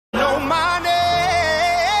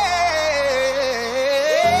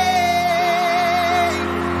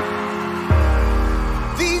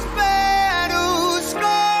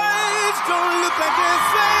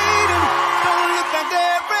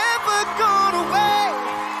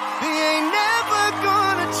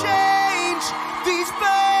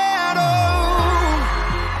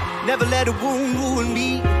Never let a wound ruin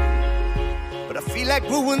me, but I feel like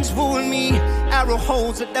ruins ruin me. Arrow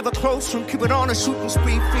holes that never close from keeping on a shooting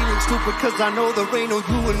spree. Feeling stupid cause I know there ain't no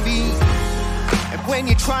you and me. And when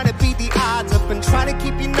you're trying to beat the odds up and trying to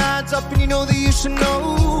keep your nods up, and you know that you should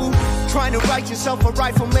know, trying to write yourself a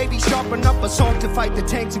rifle, maybe sharpen up a song to fight the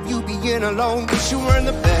tanks of you being alone. Wish you were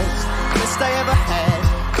the best, best I ever had.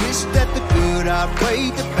 Wish that the good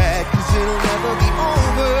outweighed the bad, cause it'll never be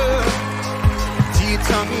over till you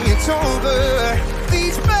tell me it's over.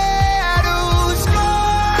 These battle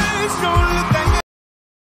scars don't look